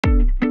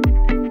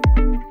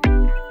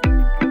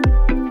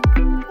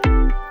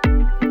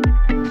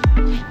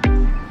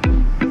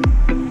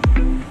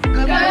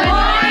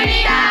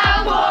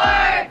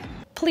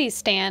please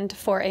stand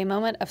for a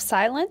moment of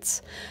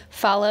silence,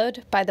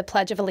 followed by the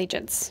Pledge of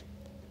Allegiance.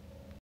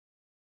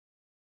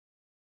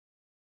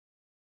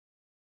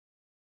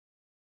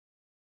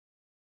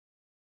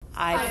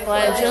 I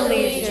pledge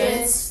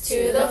allegiance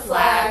to the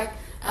flag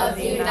of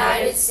the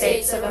United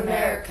States of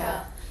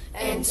America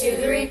and to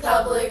the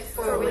republic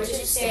for which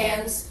it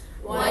stands,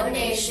 one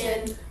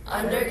nation,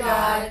 under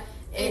God,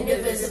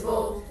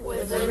 indivisible,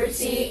 with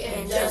liberty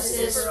and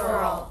justice for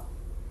all.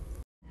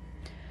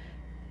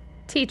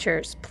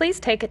 Teachers, please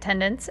take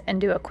attendance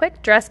and do a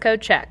quick dress code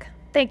check.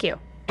 Thank you.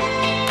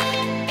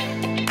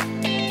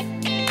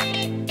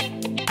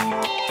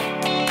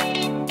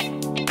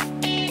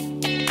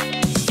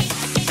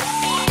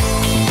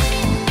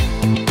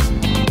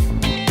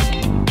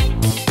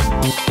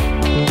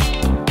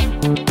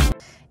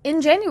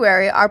 In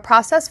January, our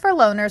process for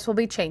loaners will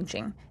be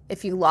changing.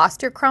 If you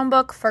lost your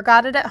Chromebook,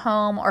 forgot it at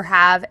home, or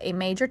have a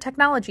major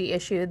technology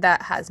issue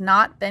that has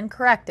not been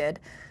corrected,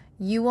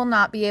 you will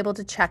not be able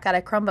to check out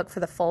a Chromebook for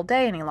the full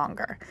day any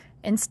longer.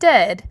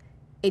 Instead,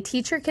 a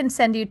teacher can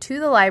send you to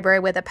the library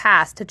with a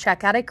pass to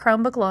check out a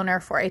Chromebook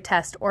loaner for a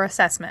test or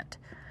assessment.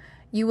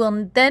 You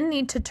will then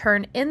need to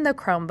turn in the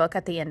Chromebook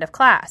at the end of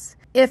class.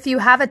 If you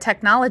have a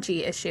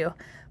technology issue,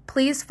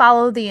 please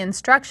follow the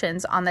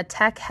instructions on the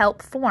Tech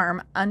Help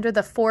form under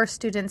the For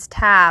Students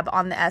tab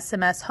on the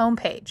SMS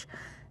homepage.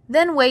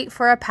 Then wait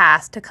for a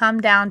pass to come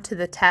down to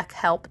the Tech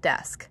Help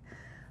desk.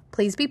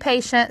 Please be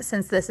patient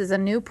since this is a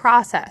new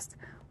process.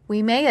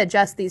 We may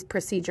adjust these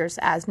procedures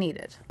as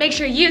needed. Make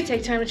sure you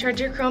take time to charge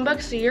your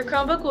Chromebook so your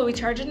Chromebook will be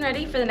charged and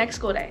ready for the next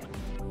school day.